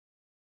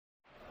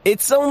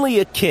It's only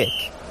a kick,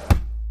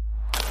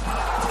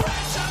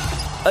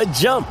 a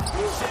jump,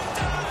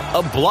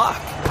 a block.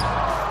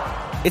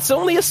 It's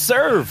only a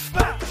serve.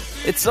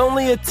 It's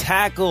only a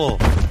tackle,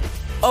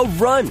 a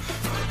run.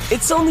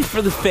 It's only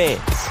for the fans.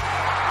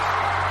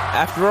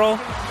 After all,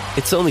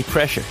 it's only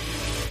pressure.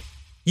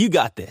 You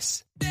got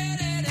this.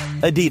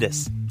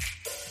 Adidas.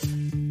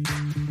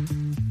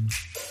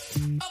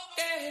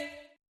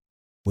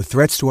 With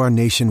threats to our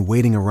nation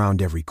waiting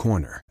around every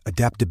corner,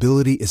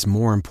 adaptability is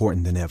more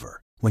important than ever.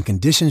 When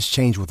conditions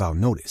change without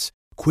notice,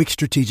 quick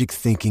strategic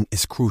thinking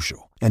is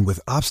crucial. And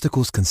with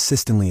obstacles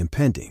consistently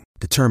impending,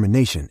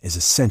 determination is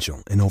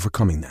essential in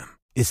overcoming them.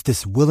 It's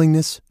this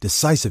willingness,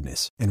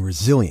 decisiveness, and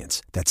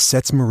resilience that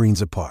sets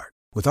Marines apart.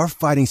 With our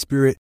fighting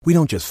spirit, we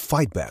don't just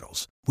fight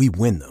battles, we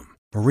win them.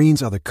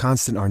 Marines are the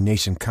constant our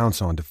nation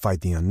counts on to fight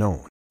the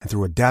unknown. And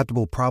through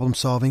adaptable problem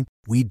solving,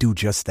 we do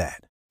just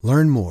that.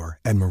 Learn more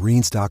at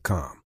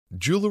marines.com.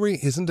 Jewelry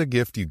isn't a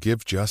gift you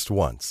give just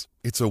once.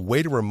 It's a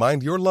way to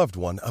remind your loved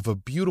one of a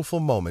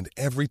beautiful moment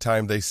every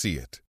time they see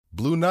it.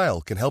 Blue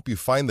Nile can help you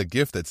find the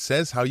gift that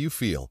says how you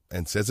feel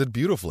and says it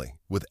beautifully,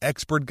 with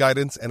expert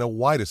guidance and a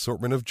wide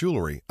assortment of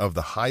jewelry of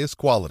the highest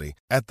quality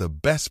at the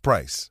best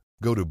price.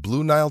 Go to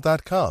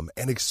BlueNile.com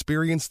and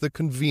experience the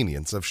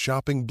convenience of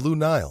shopping Blue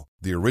Nile,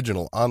 the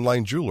original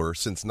online jeweler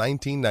since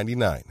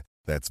 1999.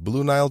 That's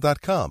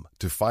BlueNile.com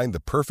to find the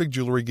perfect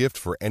jewelry gift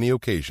for any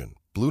occasion.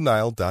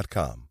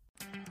 BlueNile.com.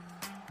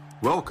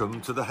 Welcome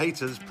to the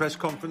Haters Press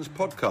Conference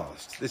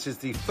podcast. This is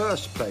the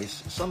first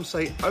place, some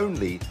say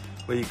only,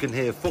 where you can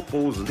hear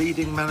football's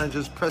leading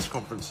managers' press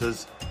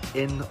conferences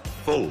in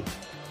full.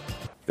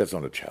 That's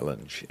not a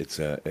challenge. It's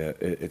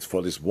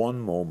for this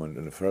one moment,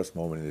 in the first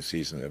moment in the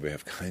season, that we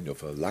have kind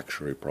of a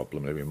luxury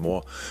problem. There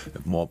are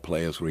more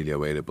players really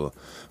available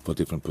for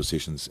different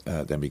positions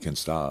than we can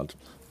start.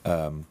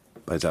 But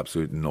it's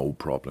absolutely no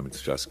problem.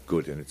 It's just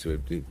good. And it's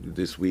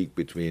this week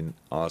between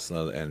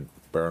Arsenal and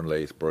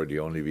Burnley is probably the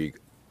only week,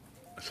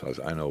 as far as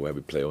I know, where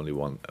we play only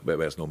one, where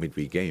there's no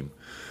midweek game.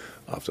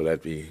 After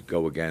that, we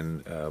go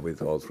again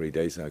with all 3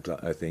 days,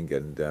 I think,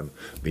 and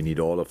we need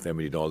all of them.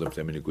 We need all of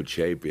them in a good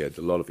shape. We had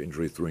a lot of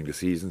injuries during the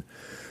season,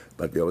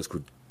 but we always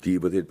could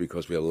deal with it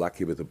because we are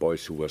lucky with the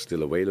boys who were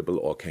still available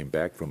or came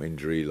back from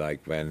injury, like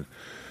when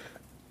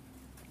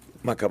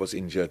Maka was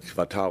injured,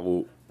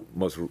 Wataru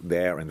was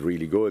there and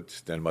really good.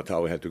 Then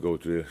Wataru had to go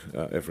to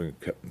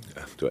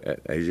to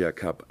Asia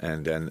Cup,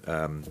 and then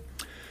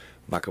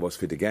Maka was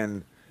fit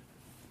again.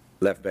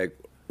 Left back,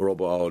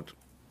 Robo out,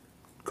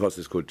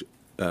 Kostis could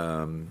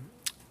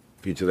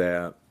feature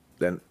there,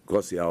 then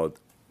Grossi out,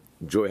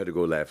 Joey had to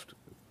go left,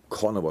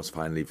 Connor was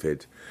finally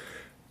fit.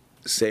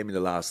 Same in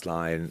the last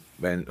line,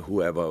 when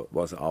whoever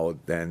was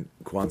out, then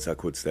Kwanzaa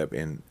could step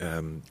in,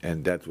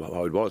 and that's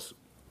how it was.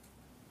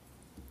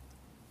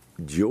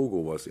 Diogo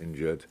was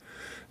injured,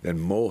 then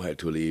Mo had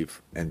to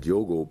leave, and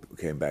Diogo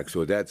came back.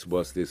 So that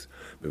was this.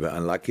 We were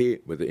unlucky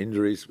with the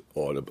injuries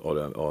or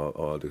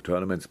the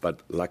tournaments,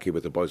 but lucky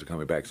with the boys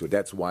coming back. So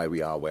that's why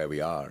we are where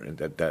we are, and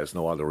that there's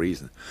no other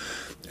reason.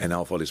 And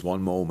now for this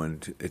one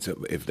moment,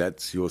 if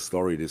that's your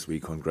story this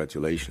week,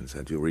 congratulations,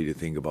 and you really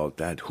think about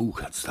that. Who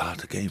can start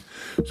the game?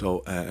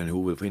 So and who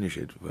will finish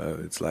it?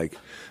 It's like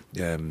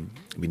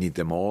we need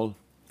them all,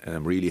 and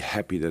I'm really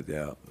happy that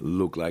they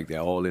look like they're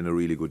all in a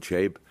really good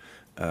shape.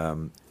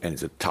 And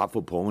it's a tough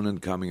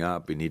opponent coming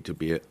up. We need to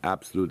be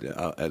absolute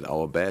at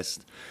our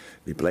best.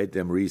 We played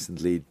them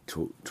recently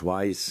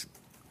twice.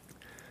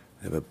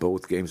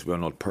 Both games were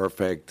not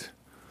perfect.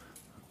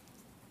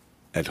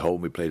 At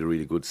home we played a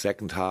really good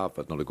second half,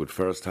 but not a good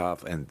first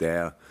half. And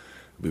there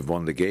we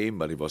won the game,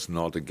 but it was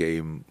not a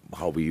game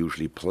how we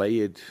usually play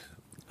it.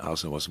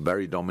 Arsenal was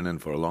very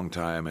dominant for a long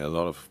time, and a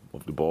lot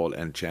of the ball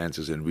and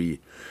chances, and we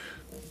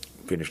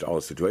finished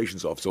our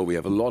situations off. So we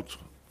have a lot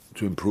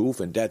to improve,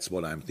 and that's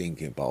what I'm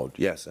thinking about.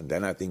 Yes, and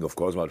then I think, of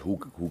course, about who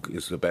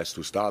is the best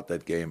to start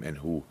that game and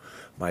who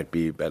might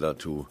be better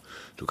to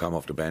come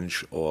off the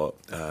bench or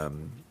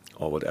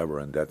whatever.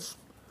 And that's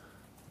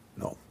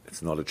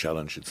it's not a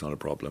challenge. It's not a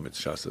problem.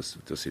 It's just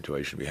the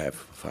situation we have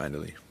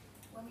finally.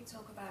 When we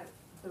talk about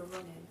the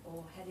running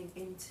or heading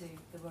into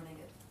the running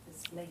at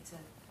this later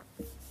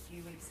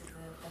few weeks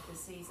of the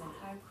season,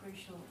 how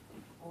crucial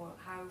or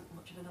how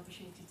much of an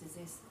opportunity does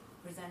this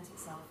present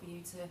itself for you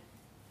to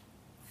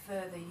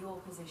further your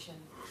position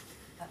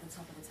at the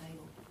top of the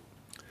table?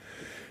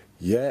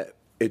 Yeah,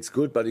 it's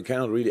good, but you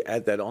cannot really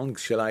add that on.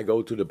 Shall I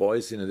go to the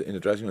boys in the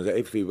dressing room and say,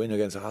 if we win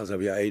against Arsenal,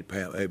 we are 8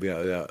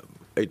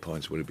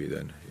 points, will it be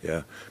then?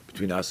 Yeah,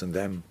 between us and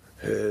them.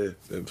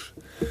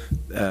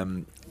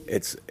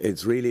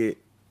 It's really,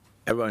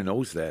 everyone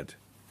knows that.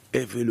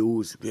 If we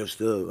lose, we are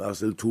still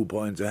 2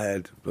 points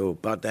ahead. So,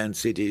 but then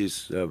City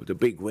is the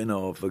big winner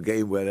of a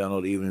game where they are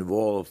not even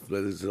involved.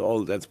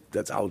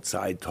 That's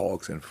outside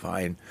talks and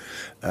fine.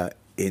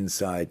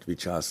 Inside, we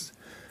just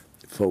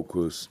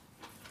focus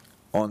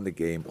on the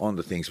game, on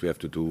the things we have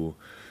to do,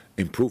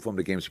 improve from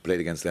the games we played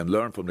against them,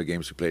 learn from the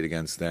games we played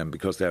against them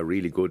because they are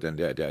really good and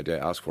they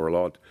ask for a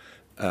lot,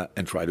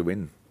 and try to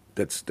win.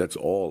 That's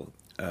all.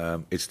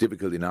 It's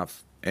difficult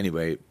enough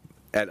anyway.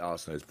 At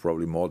Arsenal, it's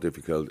probably more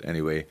difficult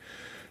anyway.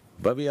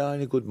 But we are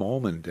in a good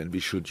moment, and we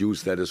should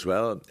use that as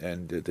well.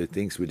 And the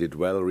things we did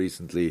well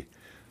recently,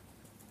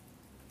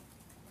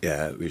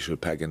 we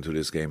should pack into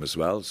this game as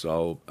well.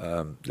 So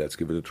let's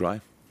give it a try.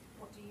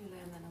 What do you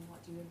learn then, and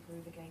what do you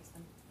improve against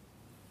them?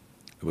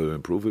 We'll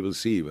improve, we will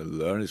see. We'll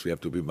learn is we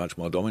have to be much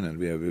more dominant.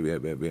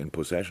 We're in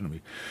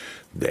possession.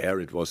 There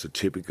it was a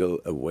typical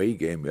away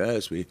game.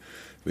 Yes, we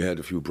had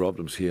a few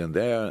problems here and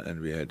there, and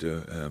we had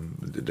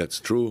that's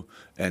true.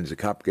 And the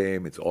cup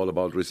game, it's all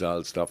about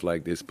results, stuff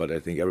like this. But I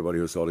think everybody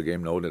who saw the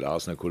game know that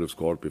Arsenal could have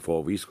scored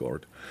before we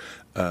scored.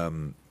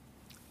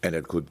 And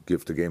it could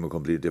give the game a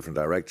completely different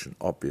direction,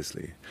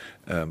 obviously.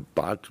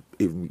 But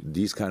in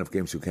these kind of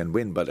games you can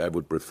win, but I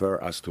would prefer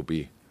us to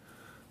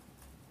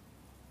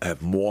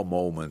have more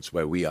moments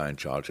where we are in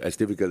charge, as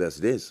difficult as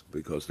it is,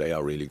 because they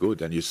are really good.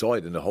 And you saw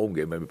it in the home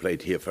game when we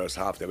played here first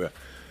half. They were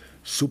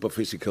super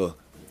physical,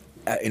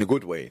 in a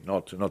good way,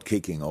 not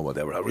kicking or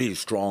whatever. They were really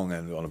strong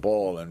and on the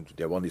ball, and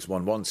they won these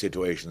 1-1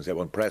 situations. They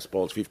won press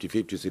balls,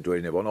 50-50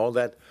 situations. They won all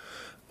that.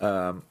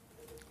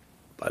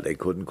 But they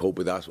couldn't cope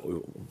with us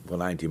for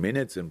 90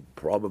 minutes, and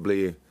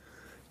probably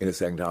in the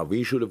second half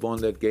we should have won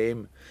that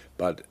game.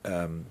 But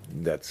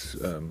that's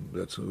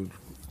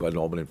quite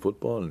normal in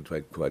football and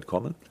quite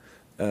common.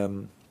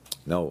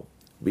 No,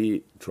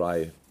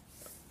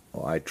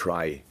 I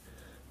try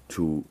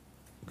to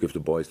give the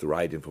boys the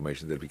right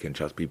information that we can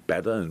just be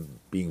better, and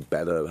being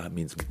better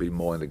means be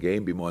more in the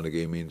game. Be more in the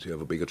game means you have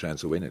a bigger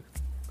chance to win it.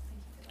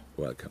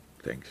 Welcome.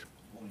 Thanks.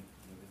 Morning.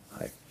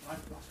 Hi. I'd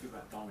ask you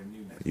about Darwin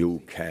Núñez.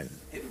 You can.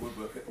 Hit the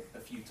woodwork a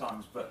few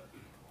times, but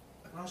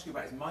I can ask you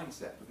about his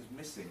mindset, because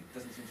missing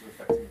doesn't seem to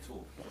affect him at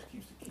all. It just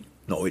keeps to keep.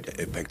 No, it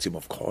affects him,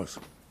 of course.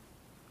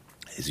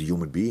 He's a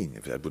human being.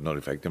 If that would not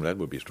affect him, that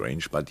would be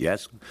strange. But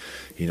yes,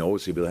 he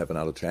knows he will have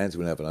another chance. He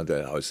will have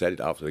another. I said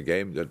it after the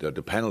game.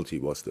 The penalty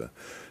was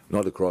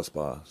not a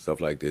crossbar, stuff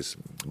like this,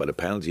 but a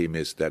penalty he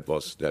missed.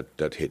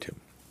 That hit him,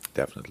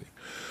 definitely.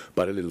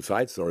 But a little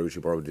side story, which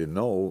you probably didn't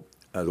know.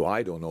 Although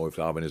I don't know if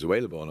Darwin is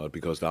available or not,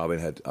 because Darwin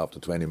had, after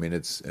 20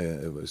 minutes,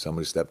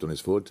 somebody stepped on his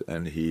foot,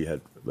 and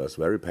was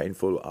very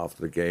painful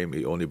after the game.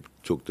 He only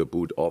took the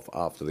boot off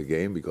after the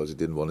game because he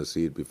didn't want to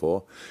see it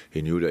before.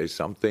 He knew there is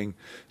something,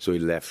 so he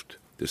left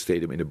the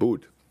stadium in a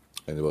boot,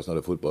 and it was not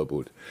a football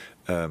boot.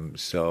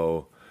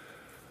 So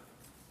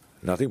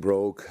nothing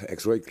broke,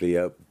 X-ray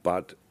clear,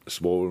 but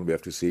swollen. We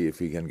have to see if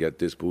he can get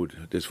this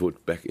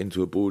foot back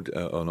into a boot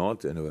or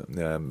not,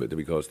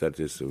 because that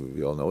is,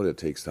 we all know that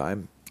takes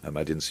time.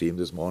 I didn't see him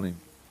this morning,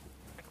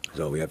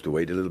 so we have to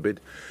wait a little bit.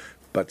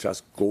 But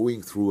just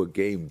going through a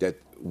game that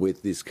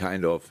with this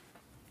kind of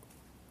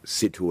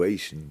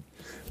situation,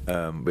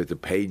 with the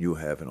pain you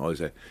have and all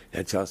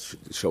that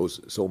just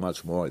shows so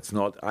much more. It's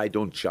not. I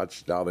don't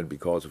judge Darwin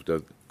because of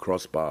the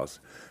crossbars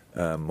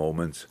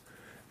moments.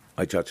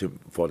 I judge him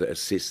for the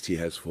assist he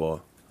has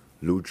for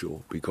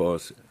Lucho,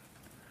 because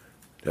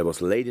that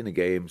was late in the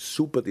game,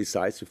 super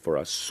decisive for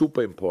us,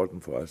 super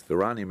important for us. The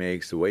run he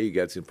makes, the way he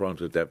gets in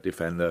front of the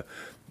defender,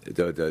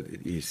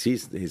 he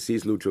sees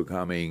Lucho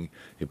coming,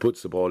 he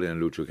puts the ball in,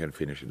 and Lucho can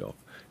finish it off.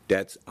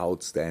 That's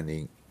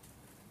outstanding,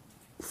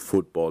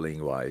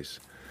 footballing-wise.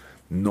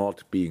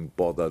 Not being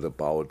bothered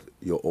about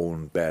your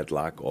own bad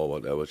luck or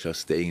whatever,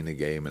 just staying in the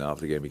game, and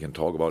after the game we can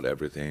talk about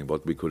everything,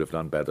 what we could have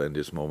done better in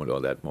this moment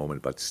or that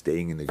moment, but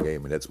staying in the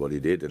game, and that's what he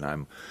did, and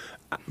I'm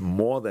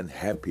more than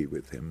happy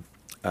with him.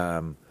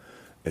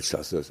 It's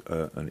just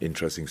an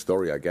interesting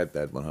story. I get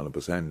that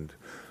 100%.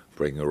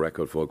 Breaking a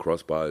record for a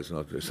crossbar it's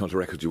not a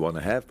record you want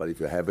to have, but if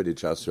you have it, it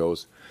just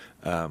shows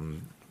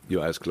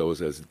you're as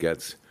close as it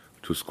gets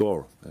to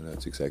score, and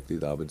that's exactly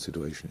Darwin's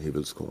situation. He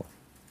will score.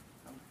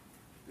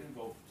 Been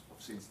involved,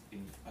 obviously,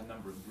 in a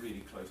number of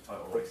really close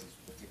title races,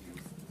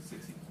 particularly with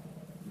City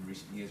in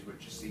recent years, where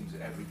it just seems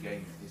that every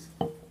game is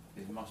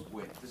must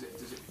win. Does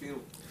it feel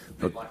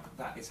a bit like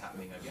that is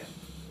happening again?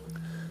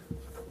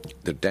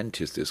 The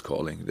dentist is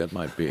calling. That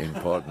might be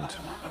important.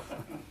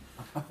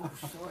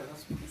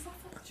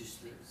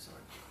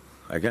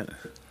 Again,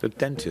 the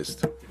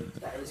dentist.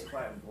 That is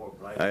quite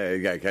important.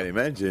 I can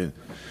imagine.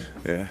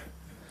 Yeah.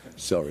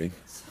 Sorry.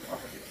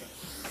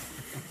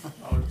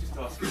 I was just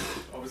asking,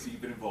 obviously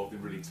you've been involved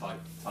in really tight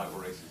title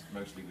races,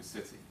 mostly with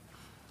City,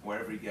 where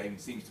every game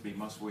seems to be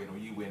must win, or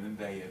you win and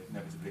they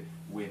inevitably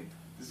win.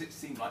 Does it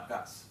seem like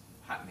that's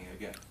happening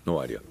again? No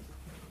idea.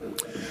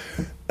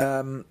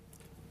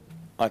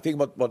 I think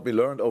what we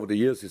learned over the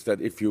years is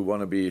that if you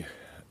want to be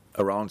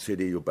around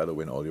City, you better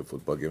win all your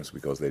football games,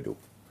 because they do.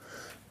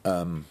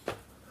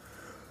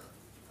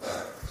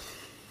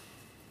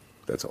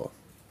 That's all.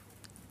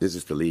 This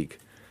is the league.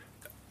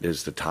 This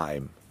is the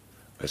time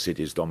where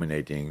City is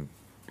dominating.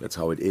 That's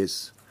how it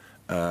is.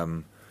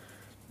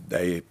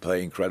 They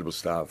play incredible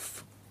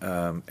stuff,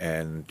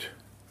 and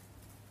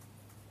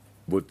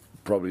would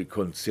probably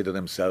consider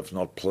themselves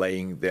not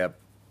playing their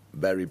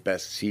very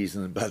best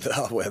season, but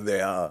are where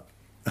they are.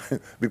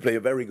 We play a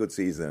very good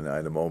season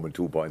at the moment,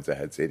 2 points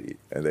ahead City,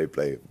 and they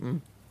play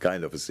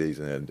kind of a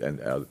season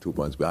and 2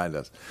 points behind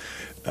us,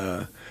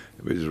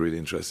 which is really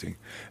interesting.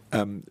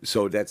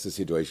 So that's the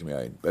situation we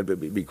are in. But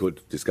we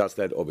could discuss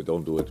that, or we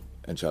don't do it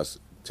and just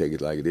take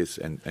it like it is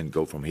and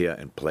go from here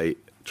and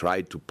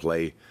try to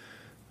play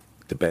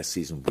the best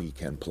season we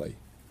can play.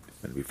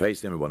 When we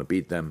face them, we want to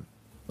beat them.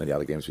 When the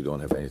other games, we don't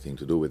have anything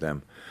to do with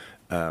them.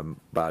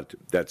 But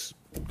that's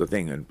the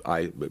thing. And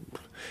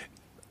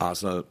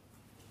Arsenal,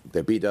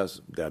 they beat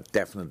us. They're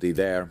definitely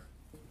there.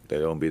 They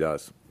don't beat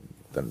us,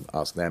 then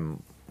ask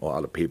them or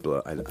other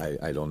people.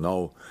 I don't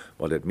know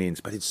what that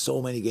means. But it's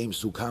so many games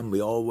to come. We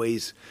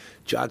always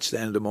judge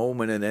them at the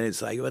moment, and then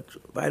it's like, but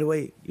by the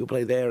way, you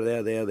play there.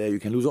 You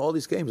can lose all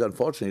these games.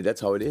 Unfortunately,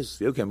 that's how it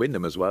is. You can win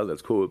them as well.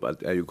 That's cool,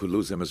 but you could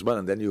lose them as well.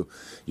 And then you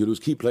lose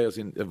key players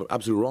in an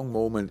absolute wrong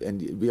moment,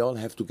 and we all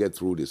have to get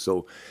through this.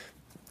 So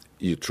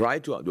you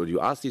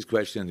ask these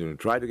questions, you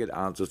try to get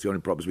answers. The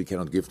only problem is we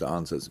cannot give the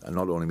answers. And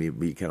not only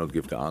we cannot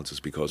give the answers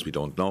because we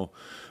don't know,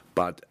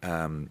 but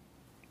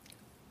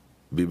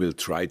we will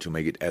try to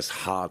make it as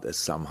hard as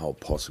somehow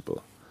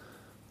possible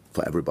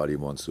for everybody who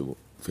wants to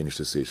finish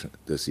the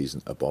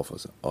season above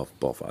us.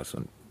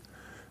 And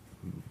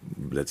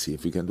let's see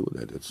if we can do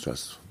that. It's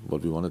just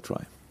what we want to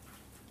try.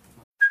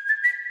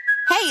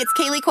 Hey, it's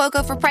Kaylee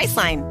Cuoco for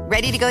Priceline.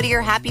 Ready to go to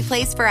your happy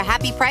place for a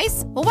happy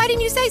price? Well, why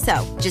didn't you say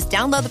so? Just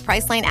download the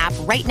Priceline app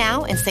right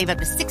now and save up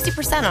to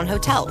 60% on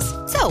hotels.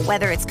 So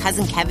whether it's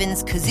Cousin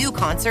Kevin's Kazoo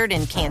Concert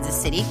in Kansas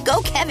City,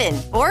 go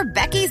Kevin, or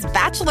Becky's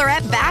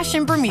Bachelorette Bash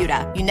in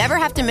Bermuda, you never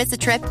have to miss a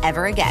trip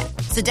ever again.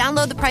 So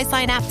download the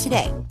Priceline app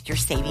today. Your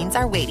savings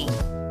are waiting.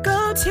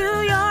 Go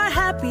to your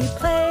happy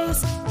place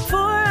for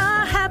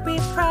a happy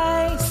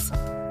price.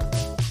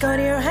 Go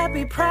to your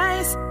happy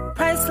price,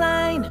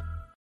 Priceline.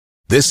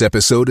 This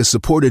episode is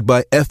supported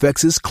by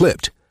FX's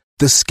Clipped,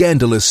 the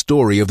scandalous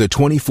story of the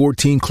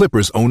 2014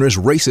 Clippers owner's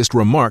racist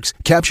remarks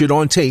captured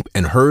on tape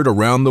and heard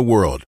around the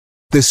world.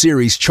 The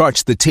series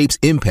charts the tape's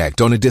impact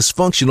on a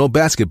dysfunctional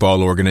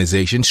basketball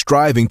organization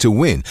striving to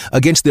win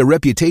against their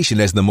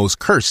reputation as the most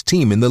cursed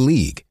team in the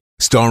league.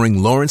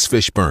 Starring Lawrence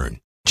Fishburne,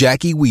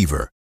 Jackie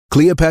Weaver,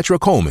 Cleopatra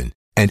Coleman,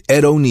 and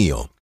Ed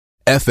O'Neill.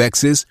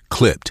 FX's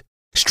Clipped,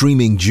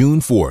 streaming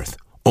June 4th,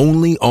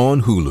 only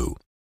on Hulu.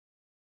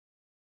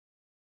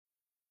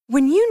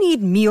 When you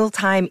need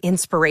mealtime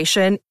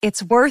inspiration,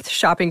 it's worth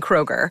shopping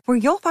Kroger, where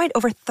you'll find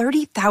over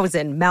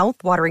 30,000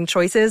 mouth-watering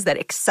choices that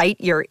excite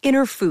your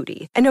inner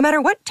foodie. And no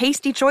matter what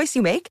tasty choice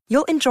you make,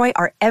 you'll enjoy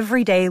our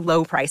everyday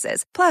low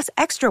prices, plus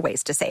extra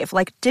ways to save,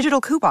 like digital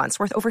coupons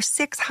worth over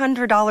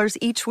 $600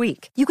 each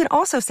week. You can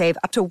also save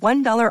up to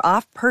 $1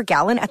 off per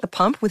gallon at the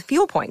pump with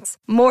fuel points.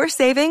 More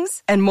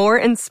savings and more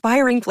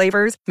inspiring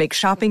flavors make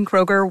shopping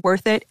Kroger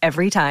worth it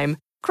every time.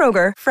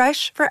 Kroger,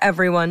 fresh for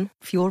everyone.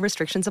 Fuel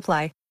restrictions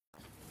apply.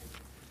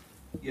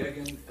 Yeah,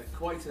 again,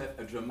 quite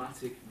a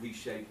dramatic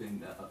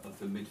reshaping of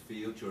the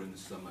midfield during the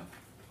summer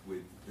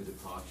with the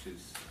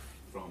departures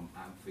from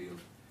Anfield.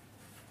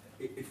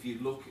 If you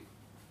look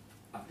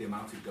at the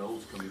amount of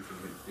goals coming from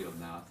midfield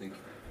now, I think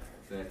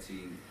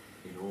 13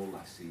 in all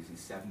last season,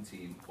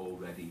 17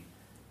 already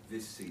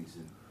this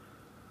season.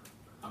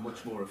 A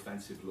much more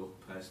offensive look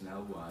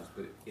personnel-wise,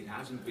 but it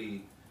hasn't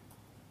been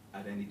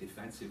at any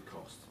defensive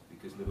cost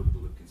because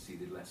Liverpool have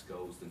conceded less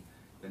goals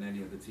than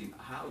any other team.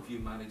 How have you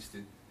managed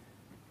to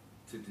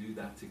do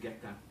that, to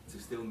get that, to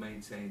still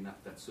maintain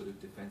that sort of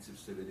defensive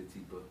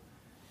solidity, but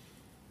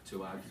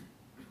to add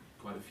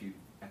quite a few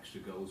extra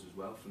goals as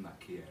well from that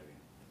key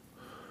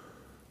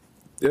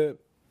area?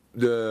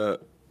 The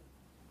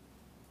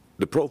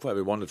profile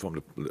we wanted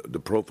from the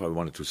profile we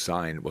wanted to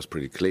sign was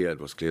pretty clear. It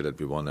was clear that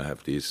we want to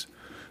have these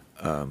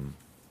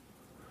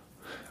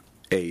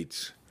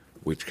eights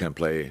which can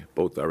play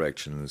both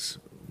directions,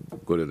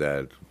 good at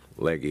that,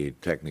 leggy,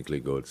 technically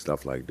good,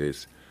 stuff like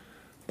this.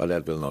 But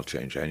that will not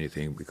change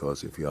anything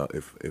because if you have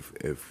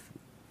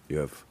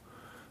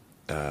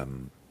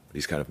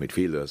these kind of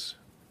midfielders,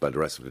 but the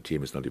rest of the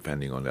team is not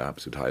defending on the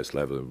absolute highest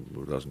level,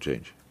 it doesn't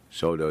change.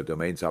 So the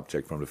main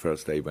subject from the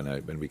first day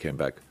when we came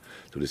back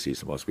to the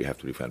season was we have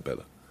to defend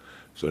better.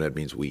 So that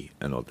means we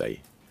and not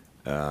they,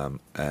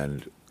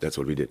 and that's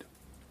what we did.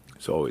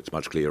 So it's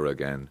much clearer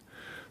again.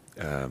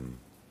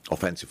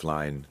 Offensive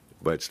line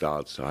where it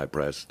starts, high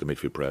press, the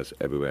midfield press,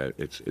 everywhere.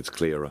 It's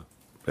clearer.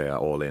 They are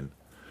all in.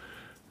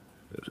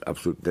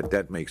 Absolutely,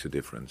 that makes a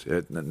difference.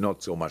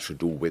 Not so much to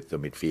do with the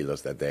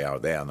midfielders that they are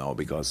there now,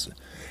 because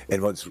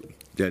it was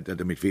the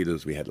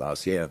midfielders we had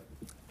last year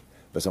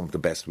were some of the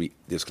best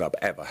this club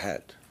ever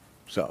had.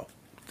 So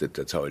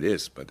that's how it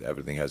is. But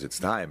everything has its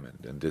time,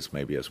 and this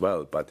maybe as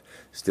well. But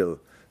still,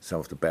 some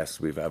of the best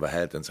we've ever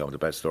had, and some of the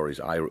best stories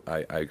I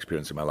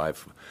experienced in my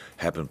life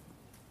happened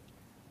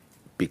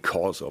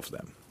because of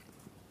them.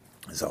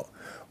 So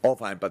all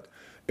fine, but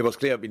it was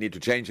clear we need to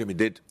change, and we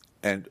did.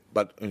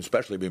 But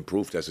especially we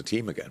improved as a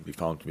team again. We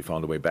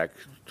found a way back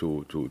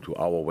to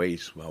our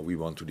ways, how we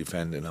want to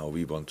defend and how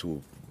we want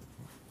to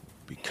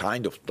be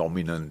kind of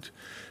dominant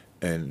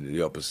in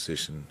the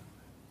opposition,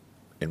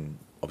 in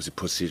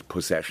obviously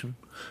possession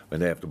when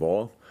they have the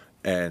ball.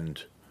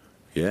 And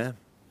yeah,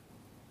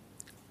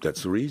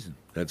 that's the reason.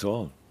 That's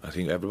all. I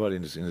think everybody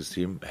in this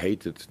team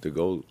hated the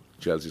goal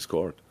Chelsea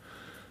scored,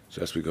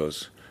 just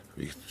because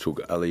we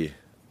took Ali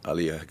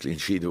a clean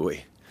sheet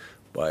away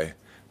by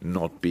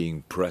not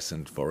being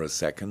present for a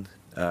second.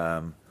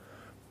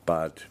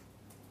 But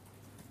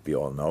we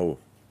all know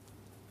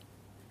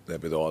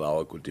that with all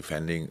our good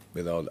defending,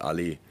 without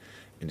Ali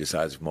in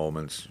decisive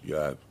moments,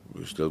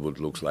 we still would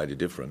look slightly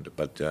different.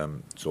 But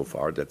so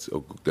far, that's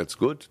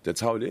good. That's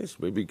how it is.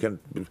 We can,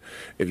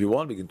 if you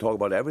want, we can talk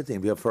about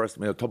everything. We are first,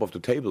 we are top of the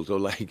table. So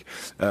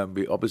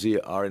we obviously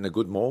are in a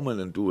good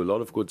moment and do a lot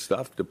of good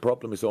stuff. The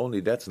problem is only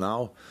that's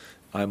now.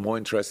 I'm more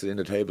interested in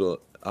the table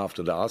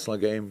after the Arsenal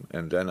game,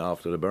 and then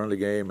after the Burnley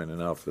game, and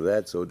then after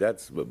that. So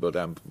that's what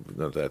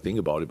I think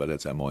about it, but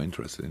that's I'm more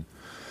interested in.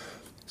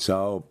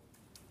 So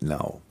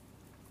now,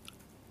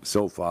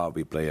 so far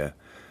we play a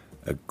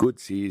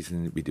good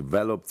season. We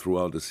developed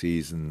throughout the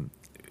season.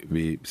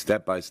 We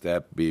step by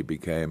step we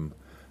became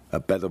a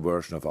better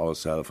version of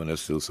ourselves, and there's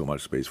still so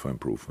much space for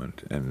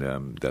improvement.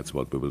 And that's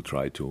what we will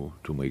try to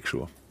make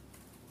sure.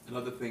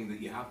 Another thing that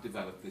you have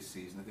developed this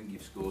season, I think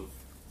you've scored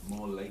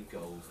more late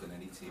goals than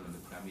any team in the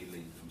Premier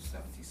League from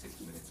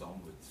 76 minutes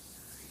onwards.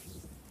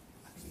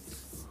 I think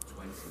it's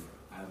 20.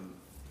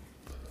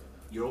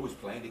 You're always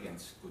playing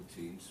against good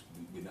teams.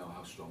 We know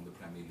how strong the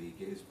Premier League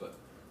is, but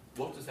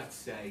what does that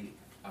say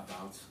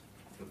about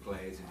the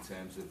players in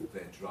terms of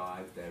their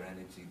drive, their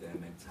energy, their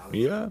mentality?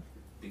 Yeah.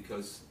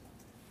 Because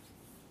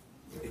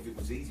if it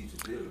was easy to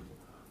do,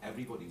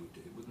 everybody would do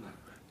it, wouldn't they?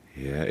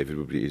 Yeah, if it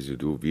would be easy to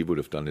do, we would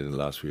have done it in the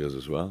last few years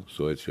as well.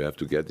 So you have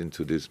to get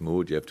into this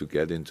mood, you have to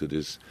get into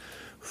this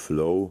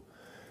flow.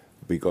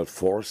 We got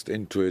forced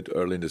into it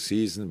early in the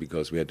season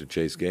because we had to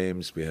chase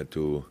games, we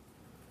were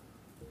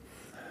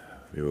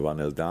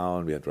 1-0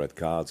 down, we had red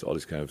cards, all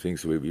these kind of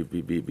things. So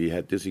we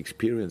had this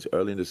experience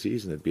early in the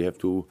season that we have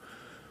to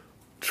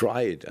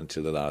try it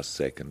until the last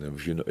second. And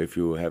if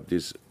you have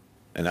this,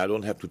 and I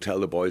don't have to tell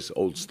the boys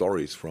old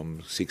stories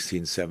from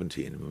 16,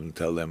 17. We'll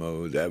tell them,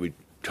 we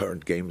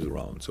turned games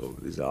around. So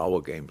these are our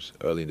games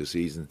early in the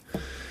season,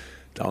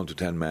 down to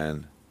 10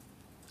 men,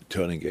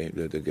 turning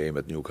the game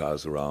at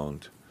Newcastle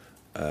around,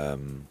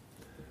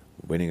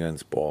 winning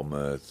against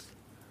Bournemouth,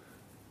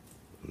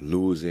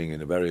 losing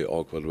in a very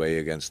awkward way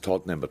against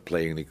Tottenham, but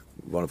playing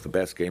one of the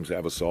best games I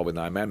ever saw with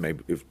 9 men.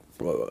 Maybe it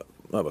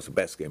was the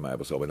best game I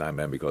ever saw with 9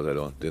 men because I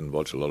didn't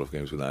watch a lot of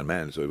games with 9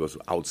 men. So it was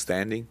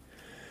outstanding.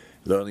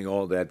 Learning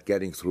all that,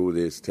 getting through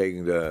this,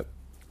 making the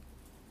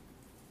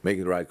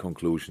right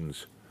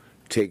conclusions,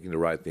 taking the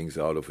right things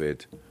out of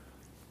it,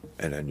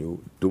 and then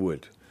you do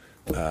it.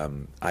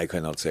 I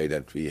cannot say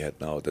that we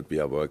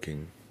are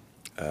working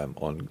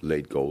on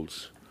late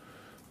goals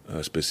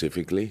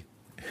specifically,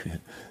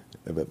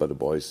 but the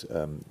boys,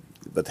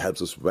 that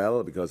helps us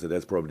well because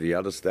that's probably the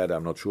other stat.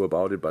 I'm not sure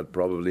about it, but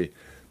probably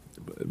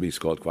we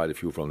scored quite a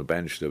few from the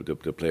bench. The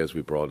players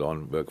we brought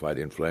on were quite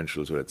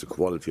influential, so that's the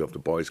quality of the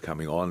boys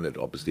coming on that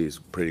obviously is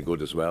pretty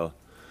good as well.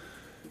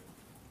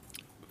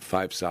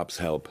 5 subs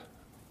help.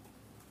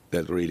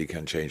 That really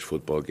can change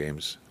football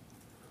games.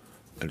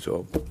 And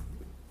so,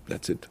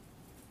 that's it.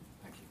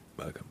 Thank you.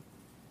 Welcome.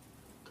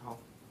 Carl?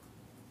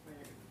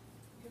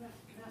 Can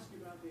I ask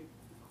you about the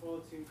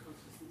quality and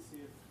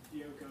consistency of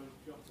Diogo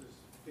Jota's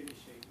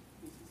finishing?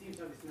 He seems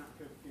to have this knack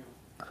of,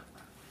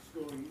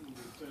 scoring in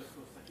the first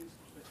or second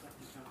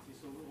chance.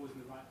 He's always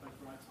in the right place,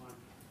 right time.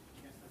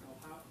 Gets that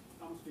goal.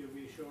 That must be a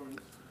reassurance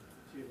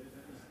to you that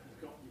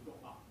you've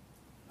got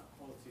that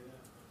quality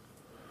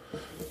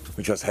there.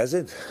 He just has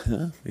it.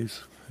 Yeah?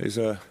 He's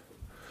a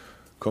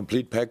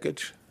complete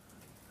package.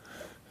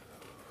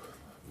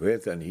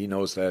 And he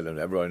knows that, and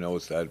everybody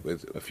knows that,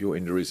 with a few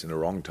injuries in the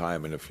wrong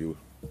time and a few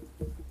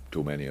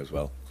too many as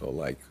well.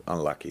 So,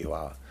 unlucky.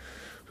 Wow.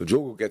 So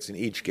Diogo gets in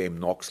each game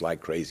knocks like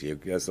crazy.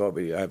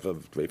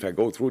 If I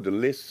go through the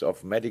list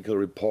of medical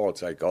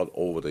reports I got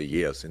over the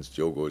years since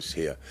Diogo is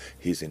here,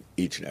 he's in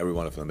each and every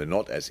one of them. And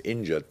not as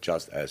injured,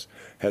 just as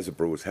has a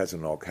bruise, has a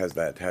knock, has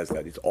that.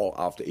 It's all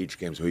after each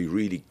game, so he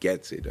really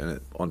gets it. And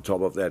on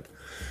top of that,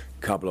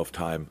 a couple of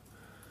times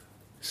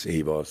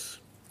he was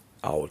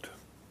out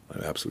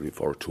absolutely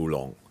for too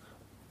long.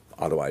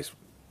 Otherwise,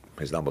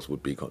 his numbers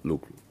would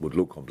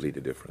look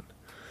completely different.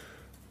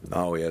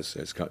 Now he was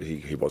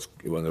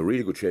in a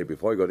really good shape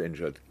before he got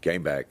injured,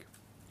 came back,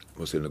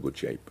 was in a good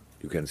shape.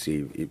 You can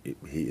see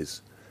he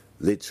is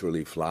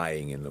literally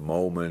flying in the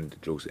moment.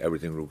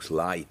 Everything looks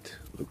light,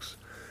 looks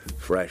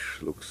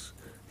fresh, looks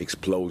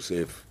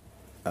explosive.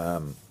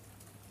 And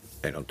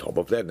on top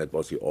of that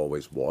was he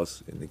always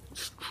was, an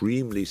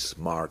extremely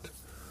smart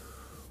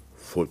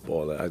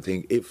footballer. I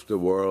think if the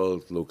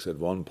world looks at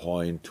one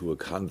point to a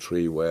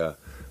country where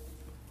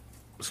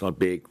it's not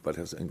big, but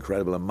has an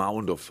incredible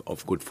amount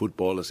of good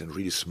footballers and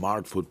really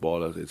smart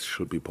footballers, it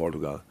should be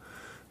Portugal.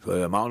 So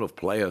the amount of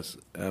players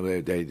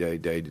they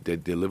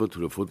deliver to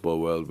the football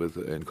world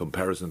in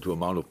comparison to the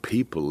amount of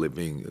people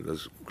living,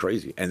 is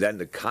crazy. And then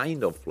the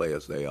kind of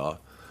players they are,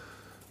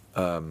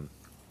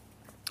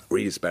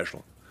 really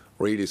special.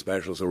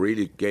 So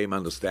really game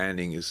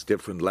understanding is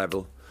different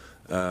level,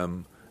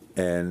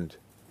 and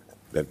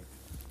that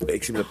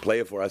makes him the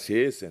player for us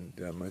he is. And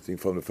I think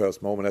from the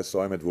first moment I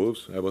saw him at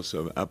Wolves, I was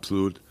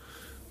absolute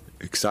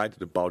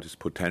excited about his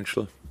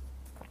potential.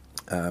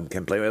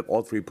 Can play at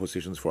all three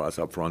positions for us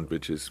up front,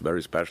 which is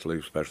very special,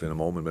 especially in a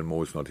moment when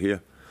Mo is not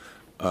here.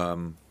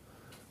 And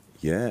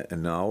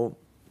now,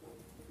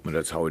 and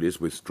that's how it is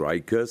with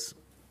strikers.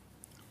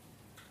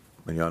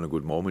 When you're in a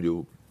good moment,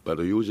 you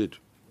better use it.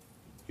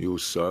 You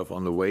surf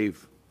on the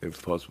wave,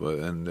 if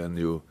possible, and then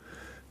you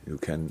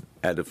can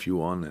add a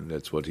few on, and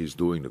that's what he's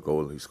doing. The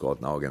goal he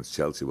scored now against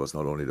Chelsea was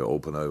not only the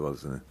opener, it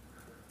was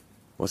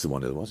what's the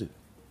one that was it?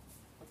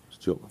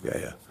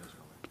 Yeah.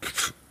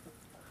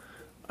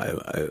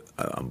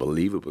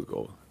 Unbelievable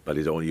goal. But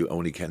you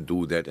only can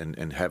do that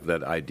and have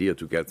that idea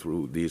to get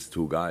through these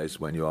two guys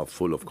when you are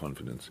full of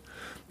confidence.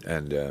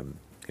 And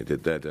he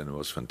did that, and it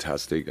was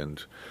fantastic.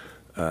 And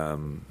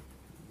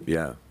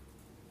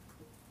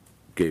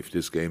gave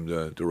this game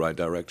the right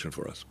direction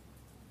for us.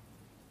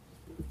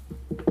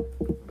 You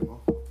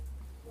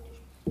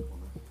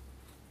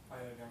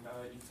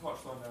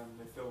touched on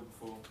midfield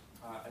before.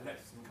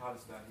 Alexis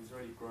McAllister, he's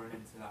already grown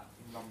into that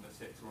number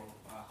 6 role.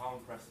 How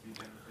impressed have you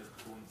been with his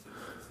performances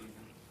this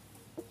season?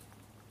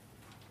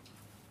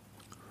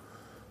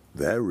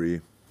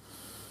 Very.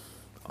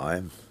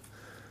 I'm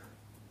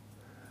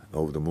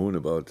over the moon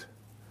about.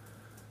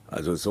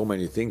 There's so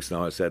many things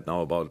now I said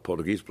now about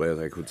Portuguese players.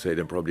 I could say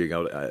them probably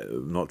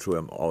not sure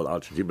all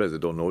Argentine players. I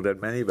don't know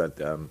that many, but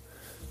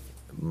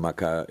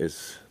Maca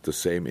is the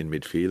same in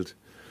midfield,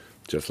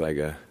 just like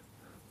a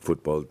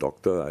football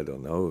doctor. I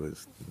don't know.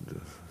 It's a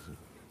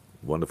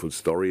wonderful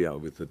story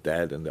with the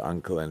dad and the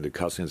uncle and the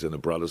cousins and the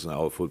brothers and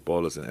our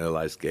footballers and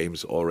analyzed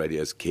games already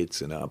as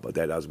kids. And but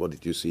that asked, what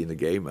did you see in the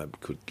game? I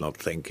could not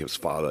thank his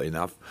father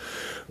enough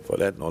for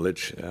that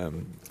knowledge.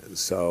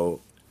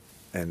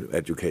 And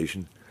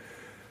education.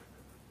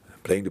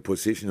 Playing the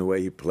position the way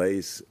he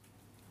plays,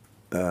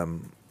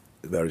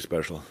 very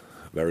special,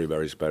 very,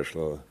 very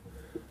special,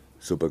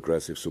 super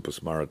aggressive, super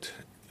smart,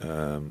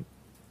 and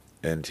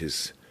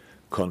his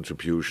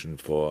contribution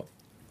for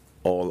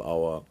all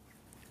our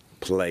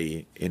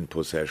play in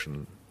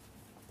possession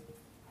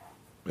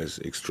is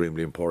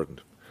extremely important.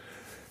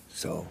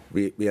 So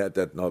we had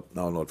that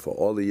not for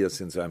all the years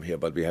since I'm here,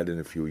 but we had in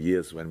a few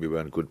years when we were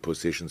in good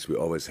positions. We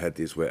always had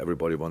this where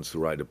everybody wants to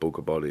write a book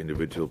about an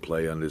individual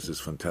player, and this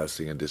is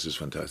fantastic, and this is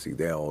fantastic.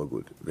 They are all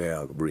good. They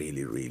are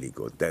really, really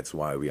good. That's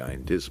why we are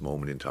in this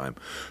moment in time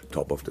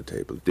top of the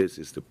table. This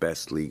is the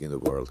best league in the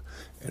world,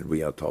 and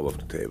we are top of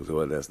the table. So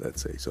what does that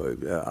say? So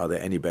are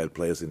there any bad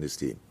players in this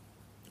team?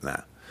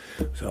 Nah.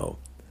 So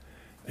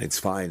it's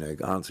fine. I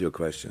answer your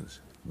questions,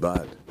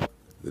 but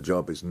the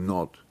job is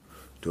not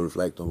to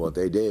reflect on what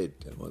they did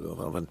and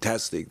how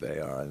fantastic they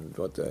are and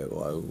what they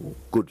are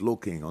good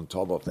looking on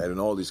top of that and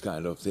all these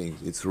kind of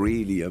things. It's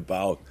really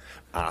about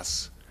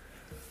us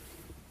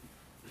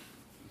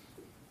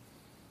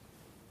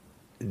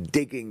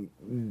digging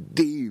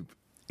deep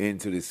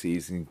into the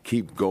season,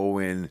 keep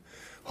going,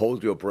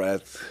 hold your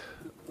breath,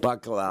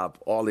 buckle up,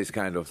 all these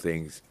kind of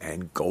things,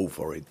 and go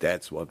for it.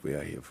 That's what we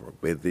are here for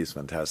with these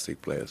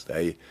fantastic players.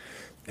 And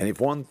if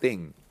one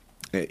thing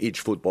each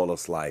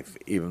footballer's life,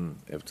 even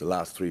if the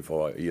last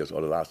 3-4 years or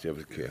the last year of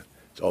his career,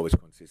 it's always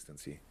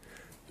consistency.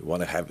 You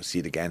want to see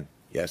it again.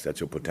 Yes,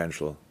 that's your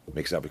potential.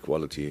 Mix up with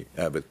quality,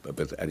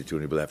 with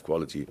attitude, you will have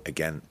quality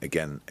again.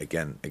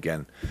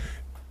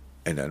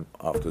 And then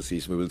after the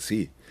season, we will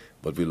see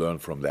what we learn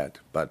from that.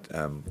 But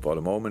for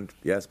the moment,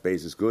 yes,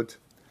 base is good.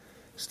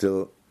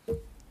 Still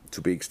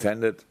to be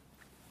extended.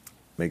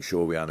 Make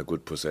sure we are in a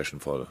good position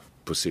for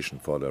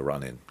the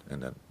run-in,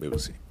 and then we will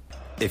see.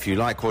 If you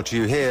like what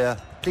you hear,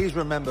 please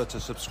remember to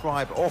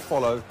subscribe or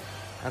follow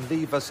and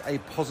leave us a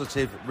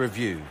positive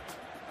review.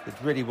 It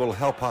really will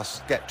help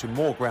us get to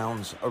more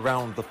grounds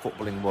around the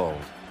footballing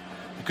world.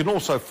 You can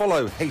also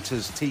follow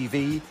Haters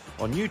TV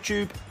on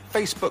YouTube,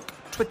 Facebook,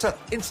 Twitter,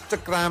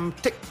 Instagram,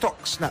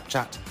 TikTok,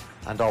 Snapchat,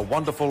 and our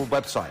wonderful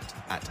website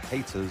at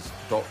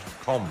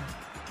haters.com.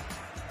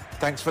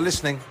 Thanks for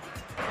listening.